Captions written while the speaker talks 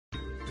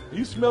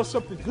you smell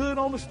something good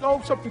on the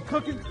stove, something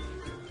cooking,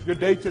 your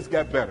day just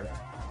got better.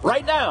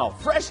 Right now,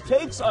 fresh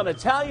takes on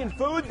Italian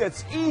food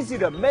that's easy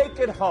to make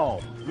at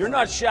home. You're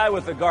not shy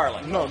with the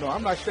garlic. No,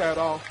 I'm not shy at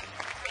all.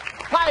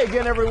 Hi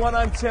again, everyone.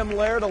 I'm Tim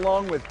Laird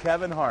along with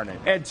Kevin Harnett.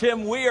 And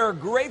Tim, we are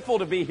grateful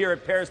to be here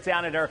at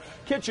Paristown at our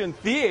kitchen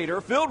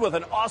theater filled with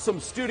an awesome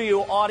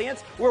studio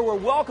audience where we're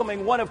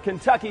welcoming one of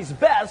Kentucky's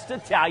best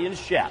Italian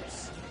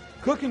chefs.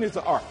 Cooking is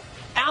an art.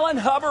 Allen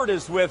Hubbard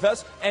is with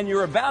us, and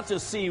you're about to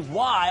see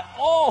why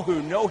all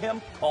who know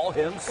him call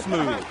him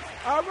smooth.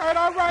 All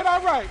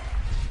right.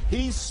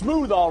 He's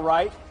smooth, all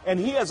right, and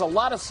he has a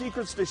lot of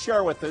secrets to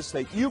share with us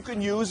that you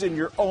can use in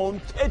your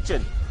own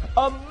kitchen.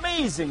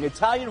 Amazing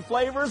Italian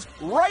flavors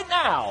right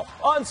now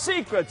on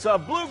Secrets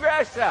of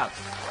Bluegrass Chefs.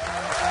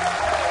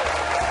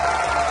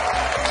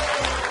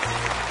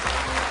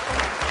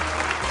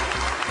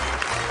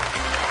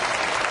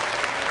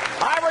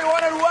 Hi,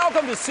 everyone, and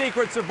welcome to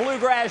Secrets of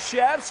Bluegrass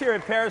Chefs here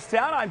at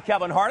Paristown. I'm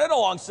Kevin Harnett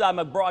alongside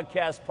my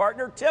broadcast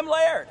partner, Tim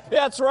Laird.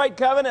 Yeah, that's right,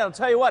 Kevin, and I'll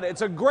tell you what,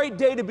 it's a great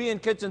day to be in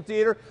kitchen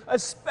theater,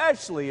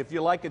 especially if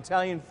you like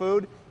Italian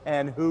food,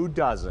 and who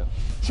doesn't?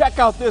 Check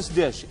out this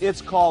dish.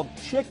 It's called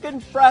chicken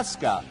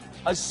fresca,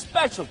 a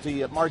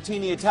specialty at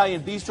Martini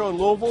Italian Bistro in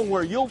Louisville,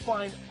 where you'll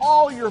find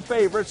all your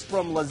favorites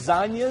from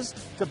lasagnas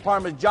to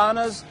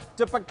parmigianas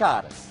to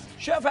piccatas.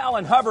 Chef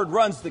Allen Hubbard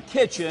runs the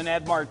kitchen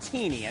at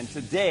Martini, and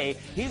today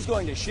he's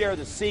going to share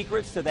the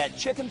secrets to that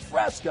chicken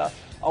fresca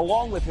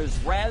along with his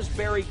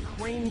raspberry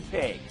cream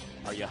cake.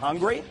 Are you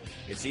hungry?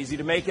 It's easy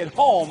to make at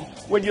home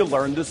when you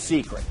learn the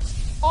secrets.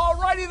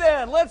 Alrighty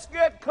then, let's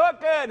get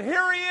cooking.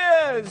 Here he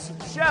is,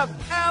 Chef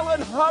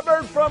Allen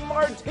Hubbard from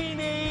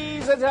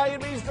Martini's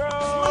Italian Bistro.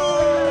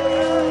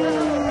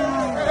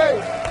 Hey,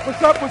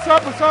 what's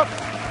up?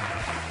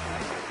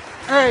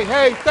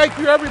 Hey, thank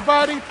you,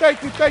 everybody.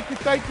 Thank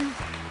you.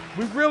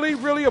 We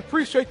really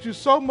appreciate you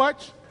so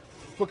much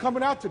for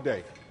coming out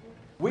today.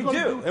 We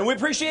do, and we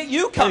appreciate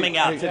you coming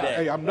out today.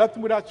 Hey, I'm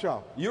nothing without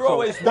y'all. You're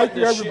always thank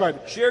you, everybody.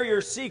 Share your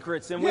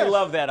secrets, and we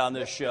love that on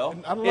this show.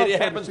 It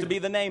happens to be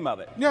the name of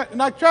it. Yeah,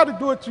 and I try to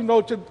do it,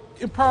 to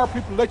empower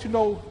people, let you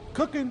know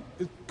cooking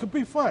could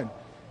be fun,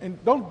 and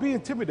don't be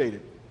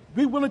intimidated.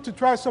 Be willing to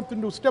try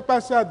something new. Step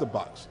outside the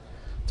box.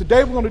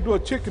 Today we're going to do a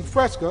chicken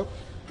fresca.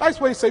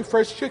 Nice way to say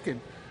fresh chicken.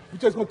 We're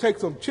just going to take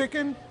some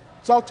chicken,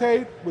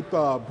 sauteed with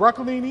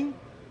broccolini,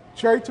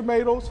 cherry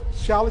tomatoes,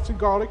 shallots, and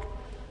garlic.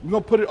 We're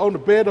going to put it on the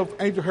bed of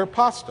angel hair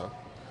pasta.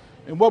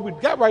 And what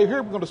we've got right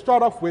here, we're going to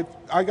start off with,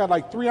 I got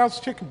like 3 ounce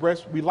chicken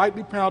breast. We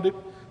lightly pound it.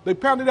 They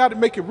pound it out and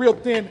make it real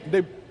thin.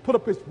 They put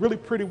up this really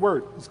pretty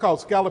word. It's called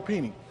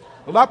scallopini.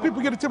 A lot of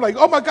people get it to like,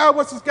 oh my God,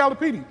 what's a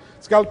scallopini?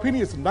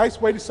 Scallopini is a nice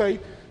way to say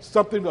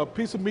something, a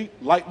piece of meat,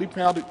 lightly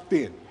pounded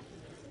thin.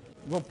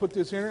 We're going to put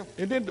this in here.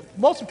 And then the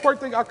most important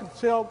thing I can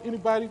tell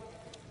anybody,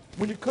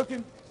 when you're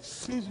cooking,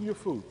 season your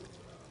food.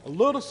 A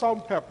little salt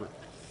and pepper.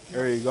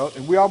 There you go,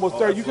 and we almost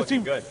there. You can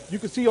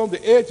see on the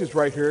edges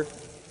right here,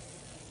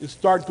 it's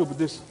starting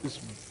to it's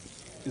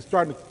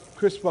starting to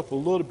crisp up a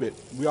little bit.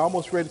 We're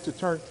almost ready to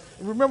turn.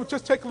 And remember,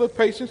 just take a little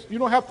patience. You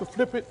don't have to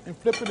flip it.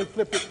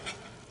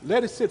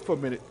 Let it sit for a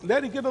minute.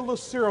 Let it get a little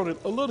sear on it,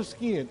 a little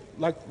skin,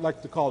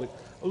 like to call it,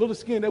 a little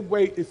skin. That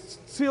way, it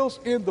seals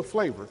in the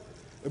flavor.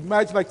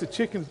 Imagine like the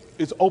chicken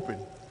is open,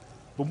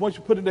 but once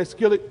you put in that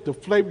skillet, the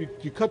flavor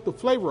you cut the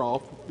flavor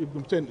off,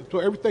 so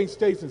everything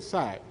stays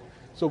inside.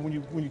 So when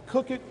you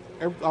cook it,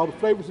 all the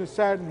flavors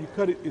inside, and you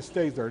cut it, it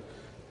stays there.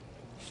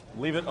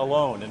 Leave it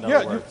alone, in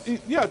other words.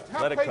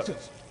 Have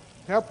patience.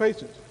 Have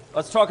patience.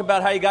 Let's talk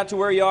about how you got to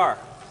where you are.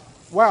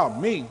 Wow,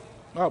 me.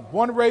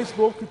 Born and raised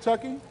Louisville,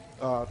 Kentucky.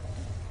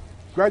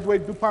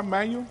 Graduated DuPont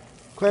Manual,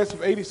 class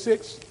of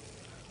 '86.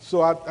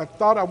 So I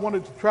thought I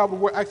wanted to travel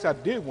the world. Actually,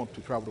 I did want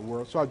to travel the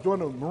world. So I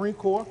joined the Marine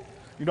Corps.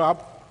 My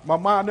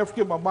mom, I'll never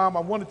forget my mom. I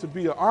wanted to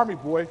be an Army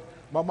boy.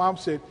 My mom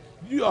said,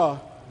 you'll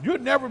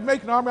never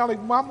make an Army. I'm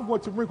like, Mom, I'm going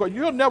to the Marine Corps.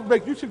 You'll never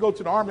make, you should go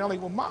to the Army. I'm like,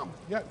 well, Mom,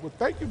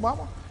 thank you,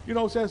 Mama. You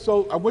know what I'm saying?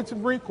 So I went to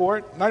the Marine Corps,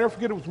 and I never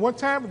forget, it was one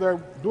time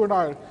there during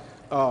our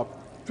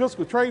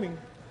physical training,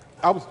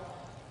 I was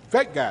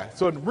vet guy.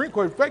 So in the Marine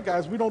Corps, vet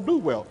guys, we don't do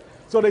well.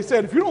 So they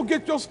said, if you don't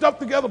get your stuff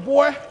together,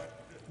 boy,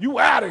 you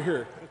out of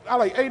here. I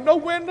like, ain't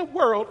nowhere in the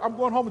world I'm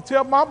going home and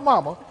tell my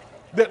mama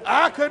that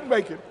I couldn't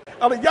make it.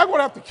 I'm like, y'all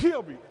gonna have to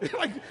kill me.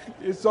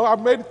 So I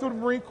made it through the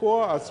Marine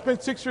Corps. I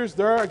spent 6 years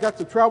there. I got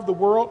to travel the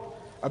world.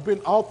 I've been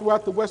all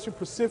throughout the Western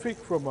Pacific,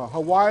 from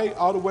Hawaii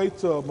all the way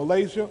to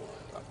Malaysia,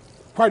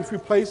 quite a few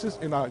places,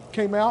 and I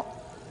came out,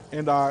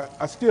 and I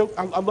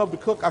love to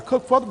cook. I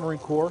cooked for the Marine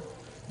Corps.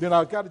 Then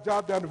I got a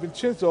job down at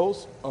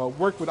Vincenzo's,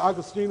 worked with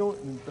Agostino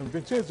and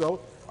Vincenzo.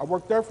 I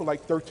worked there for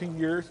like 13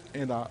 years,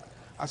 and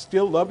I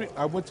still loved it.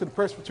 I went to the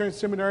Presbyterian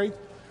Seminary,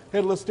 had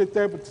a little stint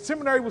there, but the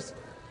seminary was,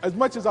 as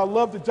much as I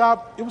loved the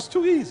job, it was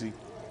too easy.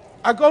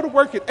 I go to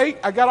work at 8,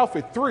 I got off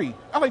at 3.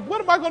 I'm like, what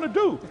am I going to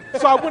do?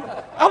 So I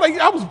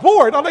was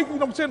bored.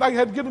 I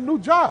had to get a new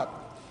job.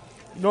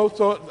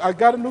 So I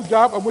got a new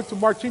job. I went to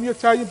Martini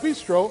Italian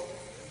Bistro,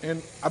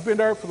 and I've been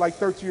there for like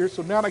 30 years.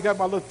 So now I got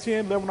my little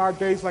 10, 11-hour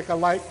days like I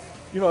like.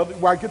 you know,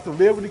 where I get to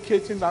live in the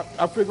kitchen.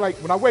 I feel like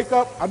when I wake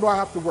up, I know I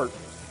have to work.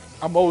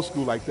 I'm old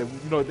school like that.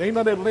 You know, there ain't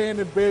none of that laying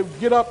in bed.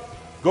 Get up,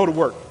 go to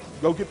work,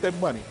 go get that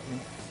money,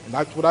 and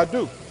that's what I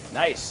do.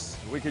 Nice.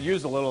 We could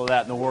use a little of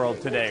that in the world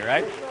today,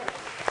 right?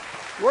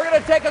 We're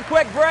going to take a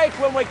quick break.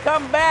 When we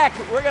come back,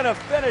 we're going to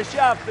finish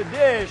up the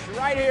dish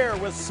right here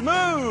with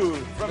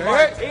Smooth from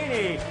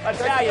Martini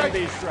Italian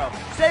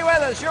Bistro. Stay with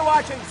us. You're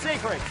watching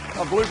Secrets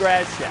of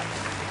Bluegrass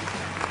Chefs.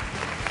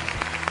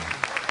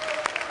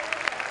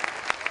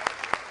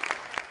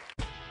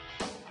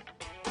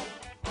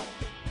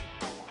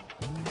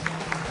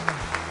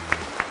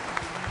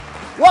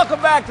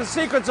 Welcome back to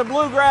Secrets of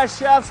Bluegrass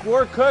Chefs.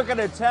 We're cooking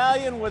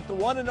Italian with the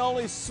one and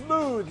only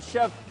Smooth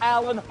Chef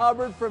Allen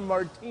Hubbard from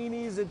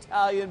Martini's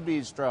Italian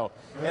Bistro.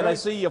 And I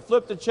see you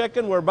flipped the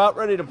chicken. We're about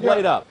ready to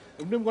plate up.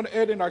 And then we're going to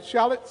add in our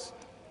shallots,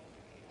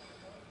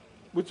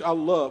 which I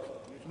love.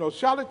 You know,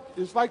 shallot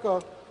is like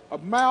a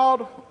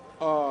mild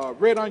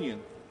red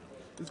onion.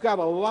 It's got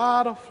a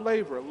lot of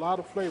flavor,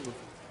 And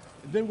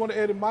then we're going to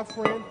add in my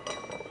friend,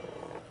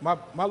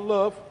 my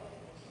love,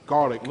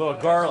 garlic. A little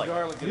garlic.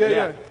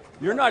 Yeah.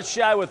 You're not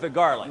shy with the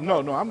garlic.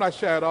 No, I'm not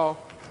shy at all.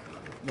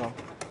 No.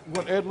 We're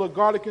going to add a little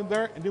garlic in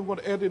there, and then we're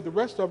going to add in the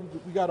rest of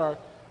it. We got our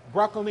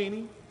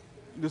broccolini,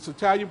 this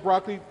Italian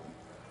broccoli.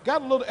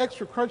 Got a little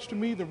extra crunch to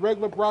me than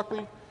regular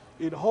broccoli.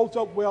 It holds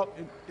up well,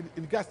 and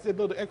it got that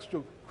little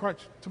extra crunch.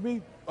 To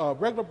me,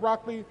 regular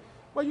broccoli,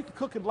 well, you can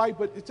cook it light,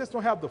 but it just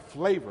don't have the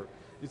flavor.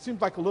 It seems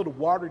like a little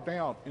watered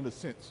down in a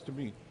sense to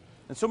me.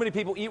 And so many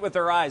people eat with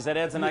their eyes. That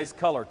adds a nice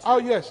color to it. Oh,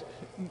 yes.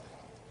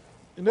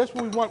 And that's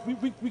what we want.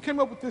 We came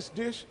up with this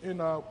dish,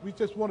 and we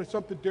just wanted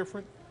something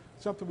different,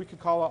 something we could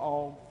call our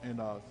own,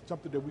 and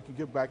something that we can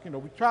give back. You know,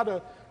 we try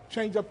to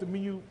change up the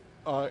menu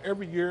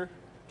every year,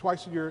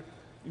 twice a year,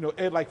 you know,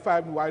 add like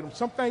 5 new items.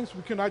 Some things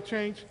we cannot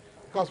change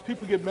because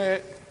people get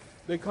mad.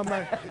 They come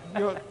out, you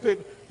know, say,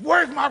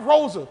 where's my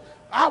rosa?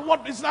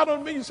 It's not on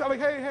the menu. So I'm like,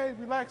 hey,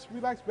 relax,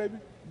 baby,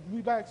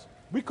 relax.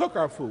 We cook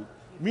our food,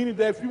 meaning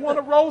that if you want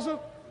a rosa,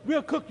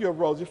 we'll cook you a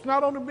rosa. If it's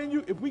not on the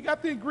menu, if we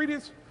got the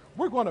ingredients,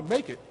 we're going to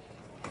make it.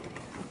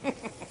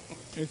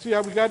 And see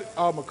how we got it?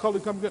 My color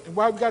coming good. And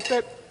while we got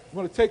that, we're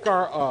going to take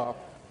our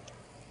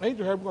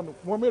angel hair. We're going to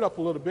warm it up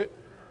a little bit.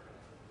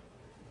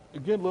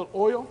 Again, a little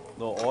oil.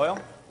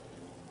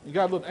 You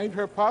got a little angel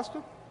hair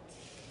pasta.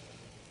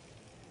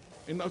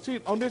 And see,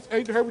 on this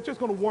angel hair, we're just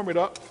going to warm it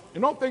up.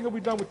 And the only thing that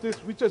we've done with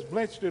this, we just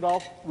blanched it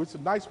off, which is a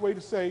nice way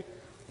to say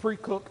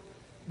pre-cook.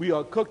 We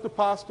cook the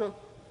pasta,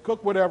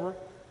 cook whatever,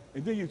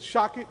 and then you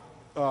shock it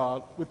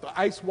with the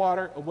ice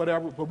water or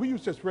whatever. But we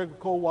use just regular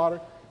cold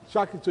water.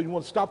 Shock it till you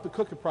want to stop the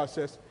cooking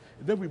process,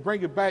 and then we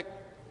bring it back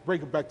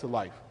to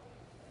life.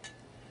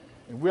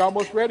 And we're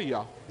almost ready,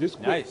 y'all. This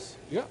quick. Nice.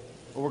 Yeah.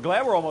 Well, we're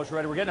glad we're almost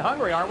ready. We're getting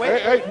hungry, aren't we?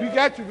 Hey, we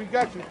got you.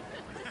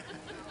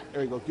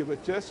 There you go. Give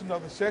it just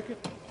another second.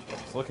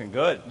 It's looking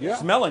good. Yeah.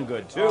 Smelling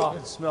good, too. Oh,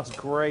 it smells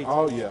great.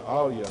 Oh, yeah.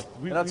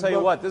 And I'll tell you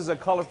what, this is a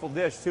colorful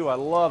dish, too. I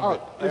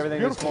love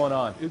everything that's going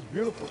on. It's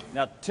beautiful.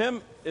 Now,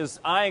 Tim is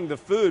eyeing the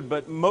food,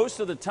 but most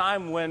of the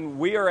time when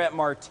we are at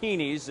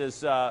Martini's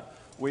is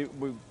we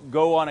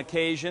go on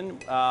occasion.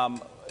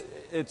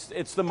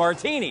 It's the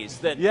martinis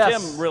that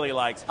Tim really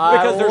likes.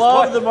 Because I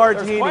love the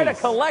martinis. There's quite a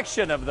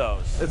collection of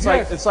those.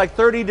 It's like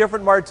 30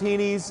 different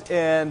martinis,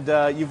 and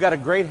you've got a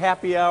great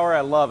happy hour.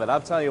 I love it. I'll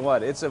tell you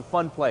what, it's a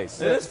fun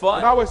place. It is fun.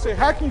 And I always say,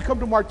 how can you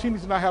come to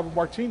Martini's and not have a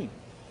martini?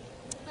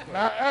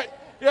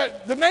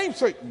 The name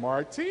say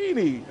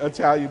Martini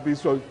Italian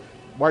Bistro.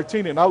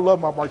 Martini, and I love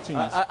my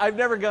martinis. I've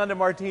never gone to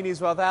Martini's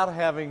without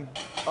having,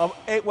 I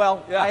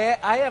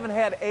haven't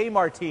had a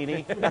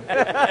martini.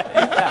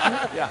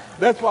 Yeah.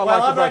 That's why I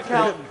like I'm the not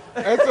counting.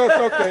 It's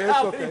okay. It's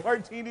How okay. many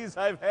martinis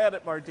I've had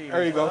at Martini's.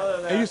 There you go.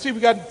 And you see,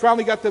 we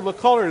finally got that little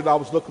color that I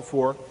was looking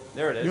for.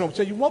 There it is. You know what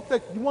I'm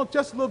saying? You want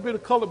just a little bit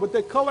of color, but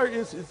that color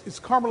is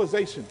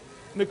caramelization.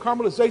 And the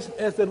caramelization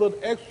adds that little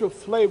extra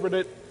flavor,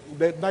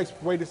 that nice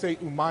way to say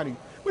umami,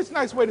 which is a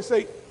nice way to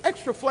say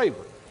extra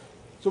flavor.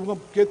 So we're going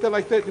to get that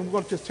like that, and we're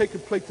going to just take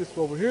and plate this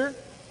over here.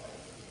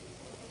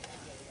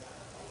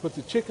 Put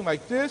the chicken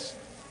like this.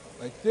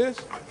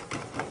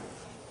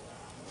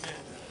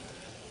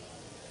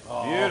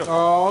 Oh, beautiful.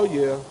 Oh,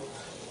 yeah.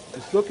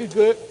 It's looking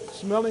good,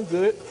 smelling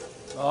good.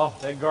 Oh,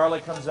 that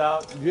garlic comes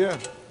out. Yeah.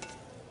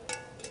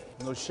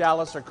 And those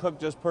shallots are cooked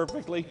just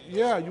perfectly.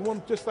 Yeah, you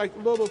want just like a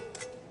little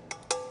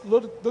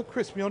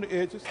crispy on the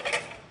edges.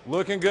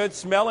 Looking good,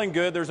 smelling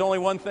good. There's only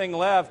one thing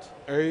left.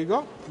 There you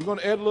go. We're going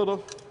to add a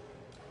little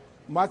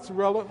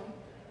mozzarella.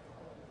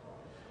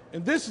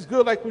 And this is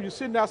good like when you're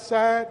sitting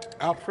outside,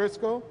 al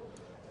fresco,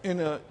 and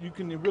you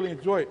can really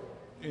enjoy it.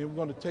 And we're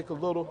going to take the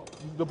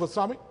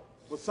balsamic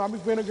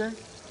vinegar,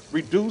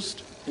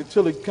 reduced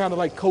until it kind of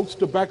like coats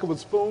the back of a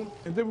spoon.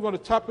 And then we're going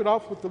to top it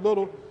off with a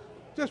little,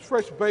 just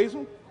fresh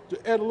basil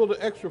to add a little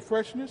extra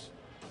freshness.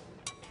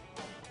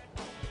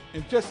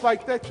 And just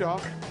like that,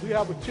 y'all, we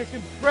have a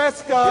chicken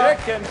fresca.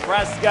 Chicken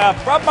fresca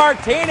from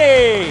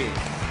Martini.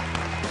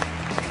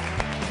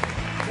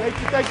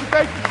 Thank you.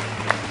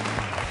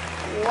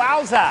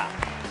 Wowza.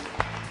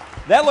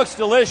 That looks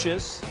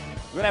delicious.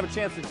 We're going to have a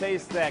chance to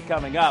taste that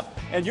coming up.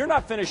 And you're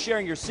not finished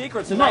sharing your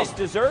secrets. A No. nice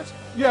dessert?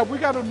 Yeah, we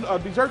got a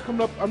dessert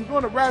coming up. I'm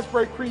doing a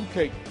raspberry cream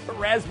cake. A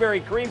raspberry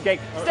cream cake.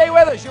 Stay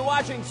with us. You're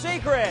watching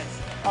Secrets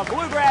of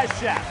Bluegrass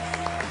Chefs.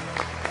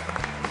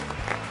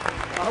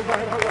 All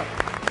right, all right.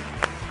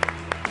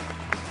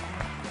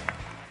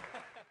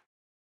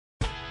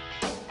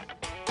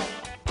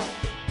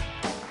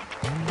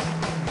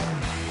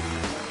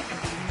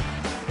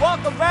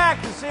 Welcome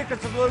back to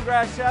Secrets of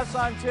Bluegrass Chefs.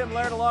 I'm Tim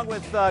Laird along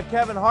with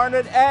Kevin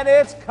Harnett, and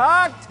it's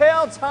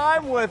cocktail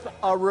time with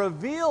a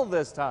reveal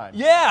this time.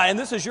 Yeah, and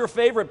this is your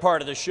favorite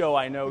part of the show,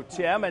 I know,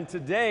 Tim. And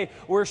today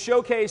we're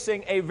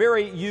showcasing a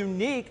very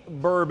unique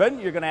bourbon.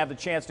 You're going to have the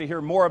chance to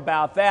hear more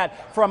about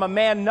that from a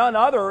man none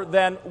other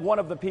than one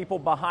of the people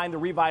behind the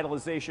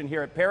revitalization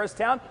here at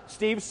Paristown,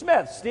 Steve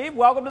Smith. Steve,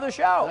 welcome to the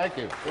show. Thank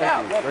you.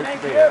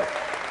 Thank you.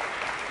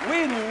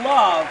 We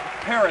love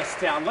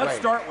Paristown. Let's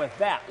start with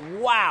that.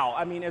 Wow.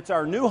 I mean, it's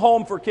our new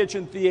home for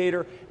kitchen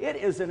theater. It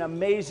is an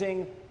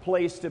amazing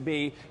place to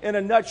be. In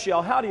a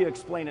nutshell, how do you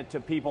explain it to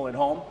people at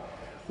home?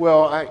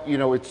 Well, you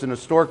know, it's an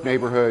historic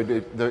neighborhood.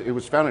 It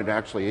was founded in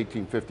actually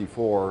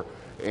 1854,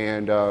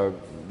 and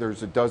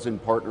there's a dozen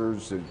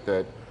partners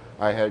that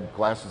I had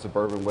glasses of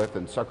bourbon with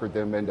and suckered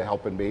them into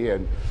helping me,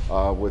 and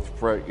with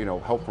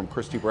help from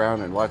Christy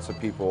Brown and lots of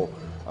people.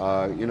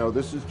 You know,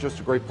 this is just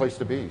a great place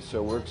to be.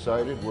 So we're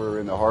excited. We're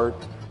in the heart,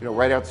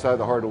 right outside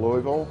the heart of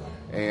Louisville,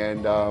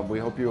 and we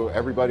hope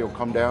everybody will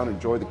come down,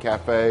 enjoy the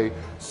cafe,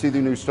 see the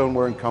new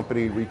Stoneware and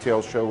Company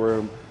retail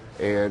showroom,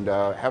 and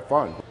have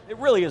fun. It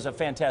really is a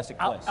fantastic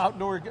place.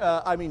 Outdoor,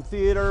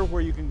 theater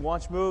where you can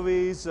watch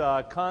movies,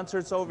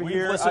 concerts over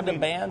here. We've listened to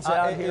bands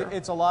out here.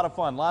 It's a lot of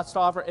fun, lots to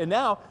offer. And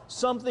now,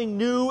 something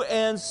new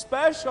and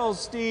special,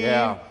 Steve.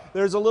 Yeah.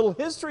 There's a little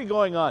history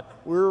going on.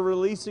 We're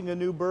releasing a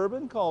new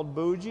bourbon called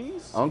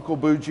Bougie's. Uncle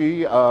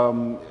Bougie,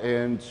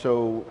 and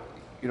so,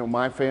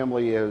 my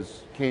family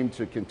came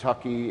to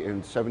Kentucky in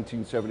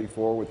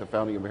 1774 with the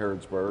founding of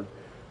Harrodsburg,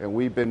 and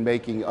we've been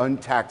making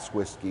untaxed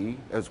whiskey,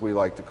 as we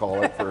like to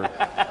call it, for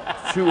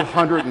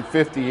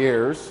 250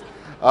 years.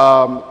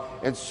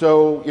 And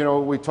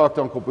so, we talked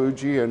to Uncle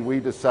Bougie, and we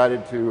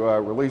decided to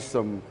release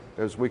some,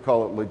 as we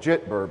call it,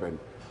 legit bourbon.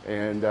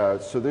 And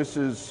so this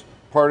is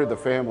part of the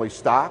family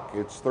stock.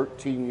 It's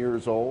 13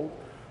 years old.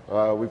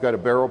 We've got a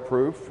barrel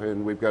proof,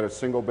 and we've got a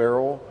single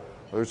barrel.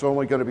 There's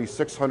only going to be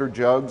 600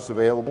 jugs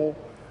available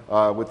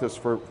with this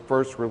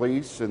first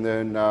release, and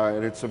then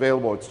and it's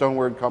available at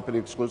Stoneware and Company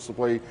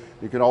exclusively.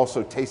 You can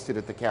also taste it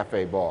at the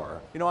cafe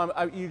bar.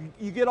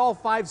 You get all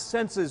five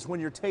senses when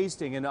you're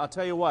tasting, and I'll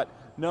tell you what,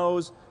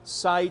 nose,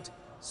 sight,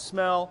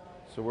 smell.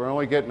 So we're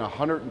only getting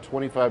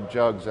 125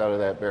 jugs out of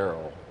that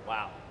barrel.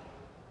 Wow.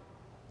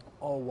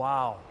 Oh,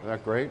 wow. Isn't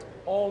that great?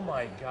 Oh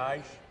my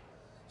gosh.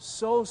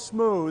 So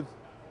smooth.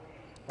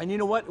 And you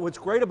know what? What's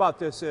great about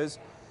this is,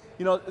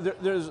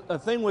 there's a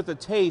thing with the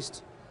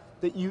taste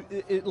that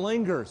it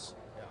lingers.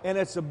 And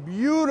it's a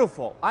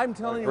beautiful, I'm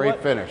telling you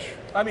what. Great finish.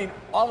 I mean,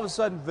 all of a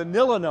sudden,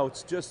 vanilla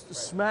notes just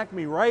smack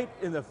me right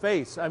in the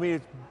face. I mean,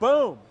 it's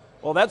boom.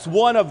 Well, that's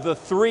one of the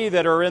three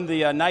that are in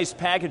the nice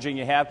packaging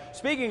you have.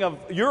 Speaking of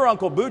your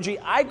Uncle Bougie,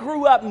 I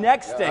grew up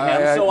next to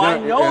him, so I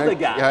know the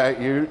guy.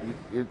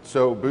 Yeah,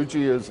 so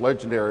Bougie is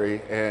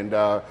legendary, and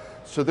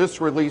so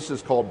this release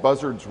is called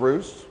Buzzard's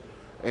Roost,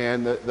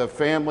 and the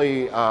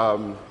family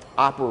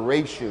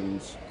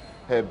operations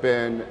have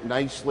been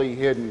nicely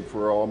hidden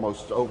for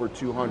almost over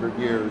 200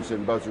 years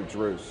in Buzzard's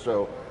Roost.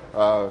 So,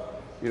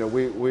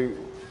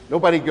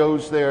 nobody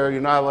goes there. You're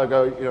not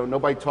allowed to go.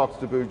 Nobody talks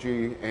to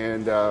Bougie,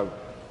 and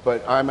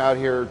but I'm out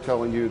here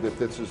telling you that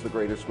this is the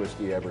greatest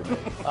whiskey ever made.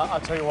 I'll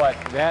tell you what,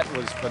 that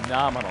was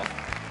phenomenal.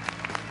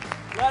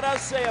 Let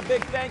us say a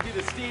big thank you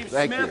to Steve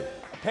Thank Smith. you.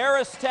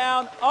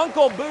 Paristown,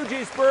 Uncle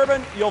Bougie's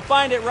Bourbon. You'll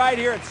find it right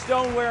here at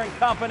Stoneware and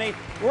Company.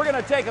 We're going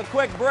to take a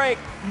quick break.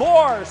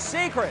 More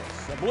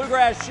Secrets of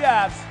Bluegrass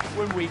Chefs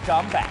when we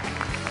come back.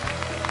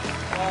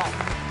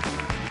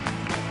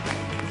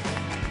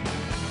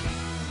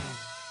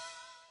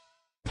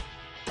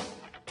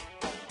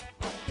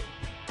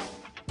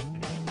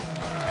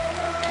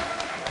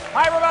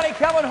 Hi, everybody.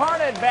 Kevin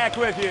Harnett back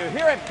with you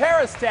here at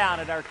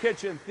Paristown at our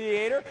Kitchen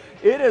Theater.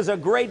 It is a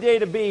great day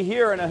to be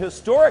here in a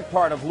historic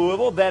part of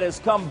Louisville that has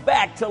come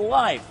back to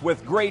life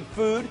with great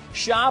food,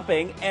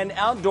 shopping, and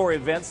outdoor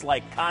events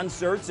like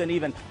concerts and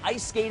even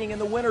ice skating in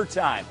the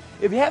wintertime.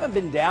 If you haven't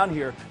been down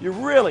here, you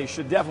really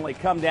should definitely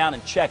come down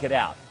and check it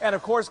out. And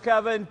of course,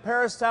 Kevin,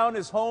 Paristown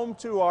is home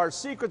to our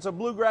Secrets of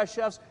Bluegrass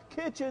Chefs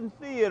Kitchen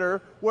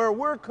Theater, where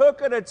we're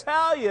cooking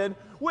Italian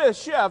with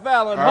Chef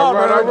Allen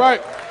Hubbard. All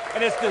right.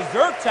 And it's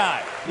dessert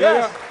time.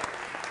 Yes.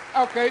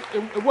 Yeah. Okay,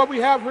 and what we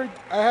have here,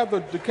 I have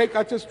the cake.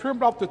 I just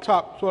trimmed off the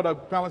top so to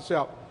balance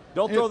out.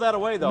 Don't throw that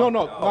away, though.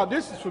 No,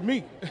 this is for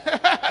me.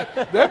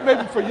 That may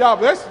be for y'all,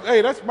 but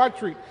that's my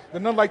treat.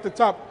 And unlike the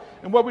top.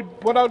 And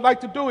what I would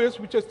like to do is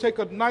we just take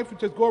a knife and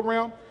just go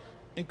around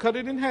and cut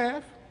it in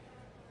half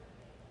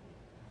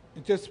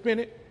and just spin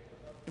it.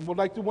 And what I'd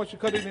like to, once you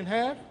cut it in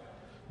half,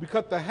 we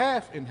cut the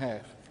half in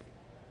half.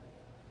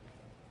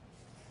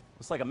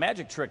 It's like a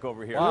magic trick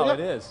over here. Wow, Yeah. it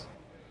is.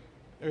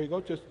 There you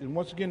go. Just, and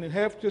once again, in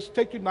half, just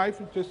take your knife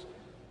and just,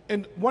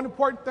 and one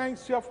important thing,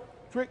 chef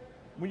trick,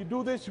 when you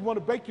do this, you want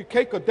to bake your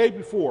cake a day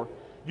before.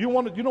 You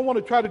don't want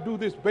to try to do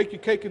this, bake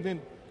your cake, and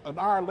then an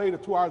hour later,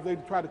 2 hours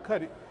later, try to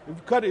cut it. If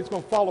you cut it, it's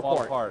going to fall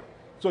apart.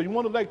 So you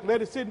want to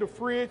let it sit in the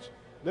fridge,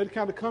 let it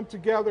kind of come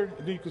together,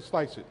 and then you can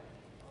slice it.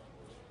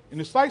 And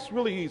the slice is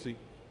really easy.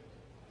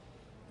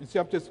 You see,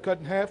 I'm just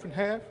cutting half and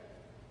half,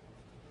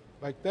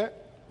 like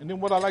that. And then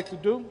what I like to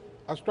do,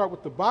 I start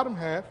with the bottom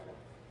half,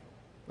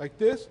 like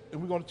this,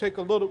 and we're going to take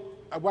a little,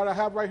 what I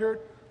have right here,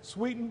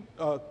 sweetened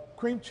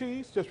cream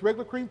cheese, just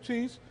regular cream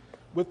cheese,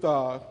 with,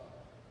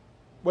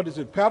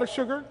 powdered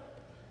sugar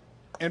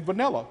and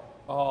vanilla.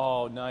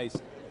 Oh, nice.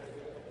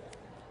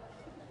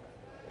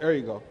 There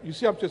you go. You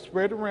see, I'm just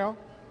spread around.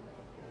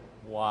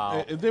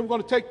 Wow. And then we're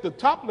going to take the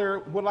top layer.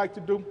 What I like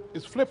to do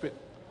is flip it.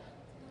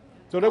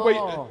 So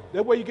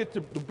that way you get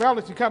the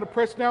balance. You kind of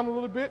press down a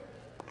little bit.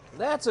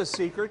 That's a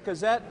secret,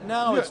 because that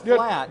now it's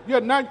flat.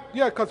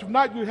 Because if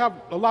not, you have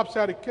a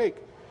lopsided cake.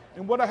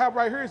 And what I have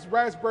right here is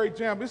raspberry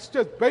jam. This is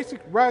just basic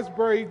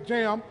raspberry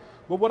jam.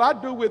 But what I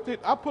do with it,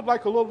 I put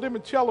like a little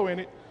limoncello in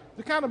it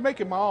to kind of make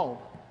it my own.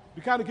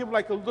 You kind of give it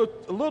like a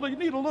little, you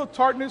need a little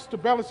tartness to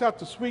balance out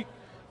the sweet.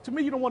 To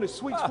me, you don't want it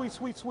sweet,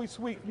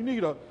 sweet. You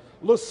need a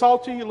little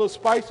salty, a little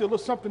spicy, a little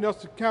something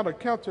else to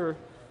counter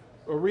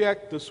or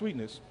react the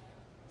sweetness.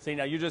 See,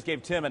 now you just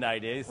gave Tim an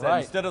idea. He said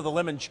instead of the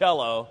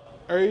limoncello,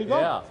 there you go.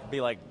 Yeah, it'd be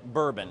like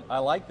bourbon. I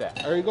like that.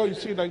 There you go. You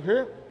see like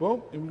here,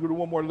 boom, and we're going to do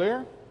one more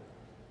layer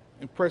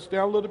and press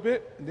down a little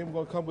bit, and then we're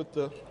going to come with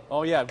the...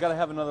 Oh, yeah, I've got to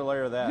have another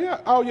layer of that.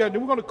 Yeah, oh, yeah, then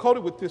we're going to coat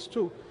it with this,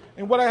 too.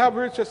 And what I have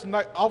here is just a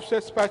nice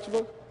offset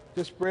spatula.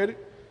 Just spread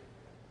it.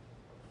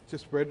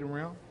 Just spread it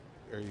around.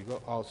 There you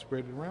go. I'll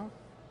spread it around.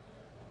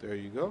 There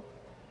you go.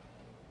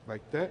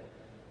 Like that.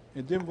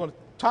 And then we're going to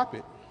top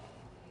it.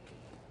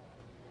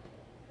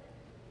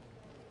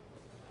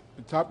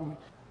 And top it with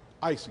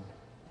icing,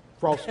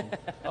 frosting.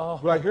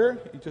 Right here,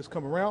 you just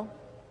come around.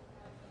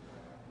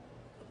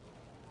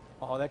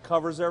 Oh, that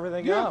covers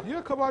everything up.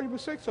 Yeah, cover all your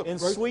mistakes up. In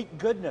sweet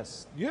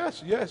goodness.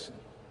 Yes. You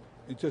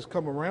just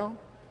come around.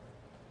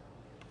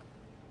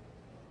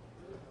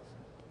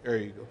 There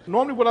you go.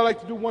 Normally what I like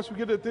to do once we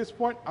get at this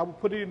point, I will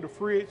put it in the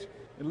fridge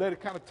and let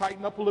it kind of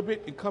tighten up a little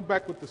bit and come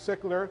back with the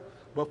second layer.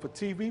 But for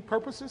TV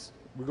purposes,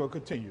 we're going to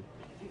continue.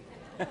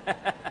 Then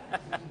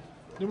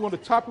we're going to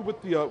top it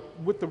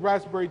with the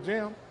raspberry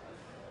jam.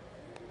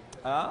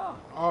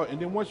 And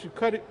then once you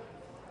cut it,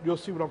 you'll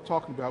see what I'm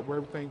talking about, where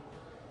everything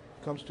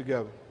comes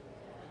together.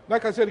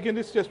 Like I said, again,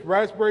 this is just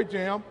raspberry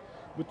jam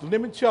with the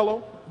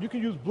limoncello. You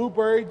can use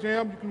blueberry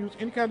jam. You can use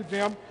any kind of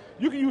jam.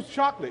 You can use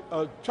chocolate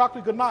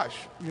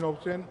ganache, you know what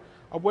I'm saying,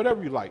 or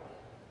whatever you like.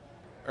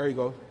 There you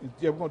go.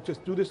 Yeah, we're going to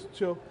just do this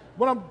until,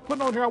 what I'm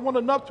putting on here, I want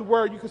enough to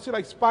where you can see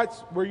like spots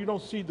where you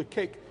don't see the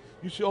cake.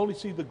 You should only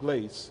see the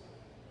glaze.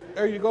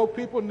 There you go,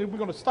 people, and then we're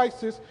going to slice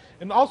this.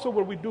 And also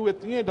what we do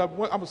at the end, I'm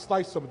going to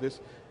slice some of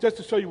this just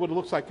to show you what it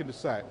looks like in the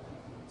side.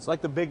 It's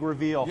like the big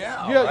reveal.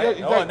 Yeah, right?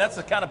 Exactly. Oh, and that's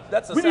the size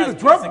we need a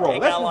piece drum of roll.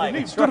 cake That's I what like. we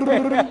need.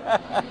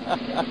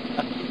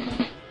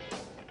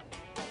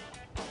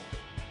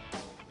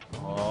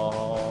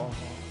 Oh.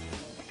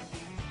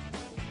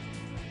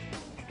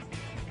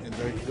 And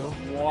there you go.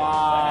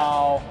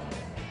 Wow.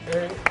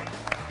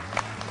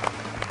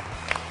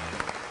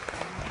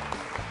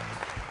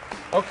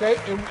 Okay,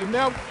 and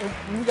now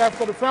we got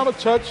for the final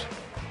touch,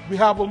 we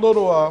have a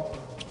little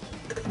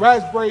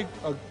raspberry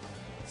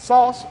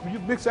sauce. You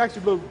mix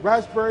actually little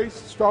raspberries,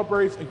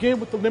 strawberries,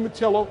 again with the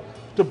limoncello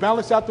to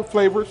balance out the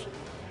flavors.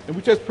 And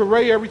we just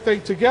puree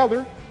everything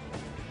together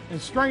and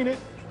strain it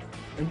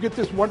and get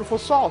this wonderful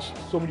sauce.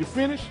 So when you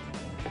finish,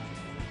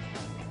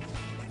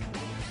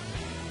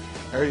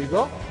 there you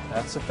go.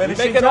 That's the You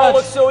finishing make it all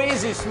look touch. so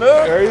easy, Smooth.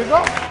 There you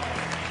go.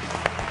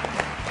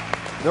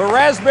 The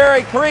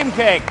raspberry cream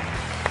cake.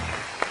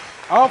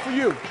 All for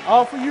you.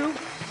 All for you.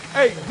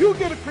 Hey, you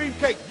get a cream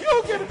cake.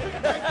 You get a cream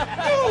cake.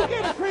 You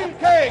get a cream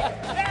cake.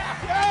 Yeah.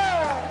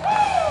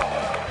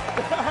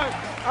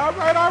 All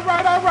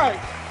right.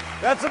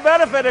 That's the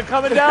benefit of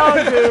coming down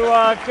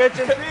to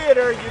Kitchen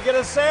Theater. You get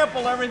to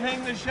sample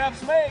everything the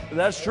chefs make.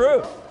 That's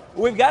true.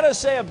 We've got to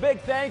say a big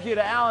thank you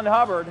to Allen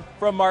Hubbard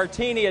from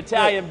Martini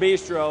Italian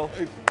Bistro.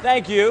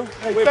 Thank you.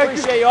 Hey, we thank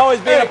appreciate you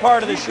always being a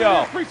part of the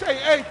show.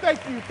 Hey,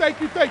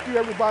 thank you,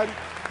 everybody.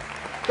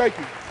 Thank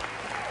you.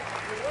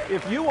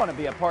 If you want to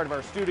be a part of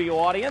our studio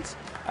audience,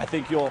 I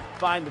think you'll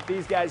find that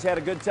these guys had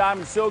a good time,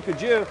 and so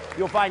could you.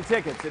 You'll find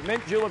tickets at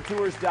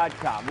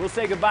mintjuliptours.com. We'll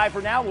say goodbye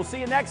for now. We'll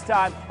see you next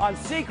time on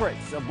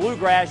Secrets of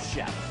Bluegrass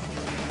Chefs.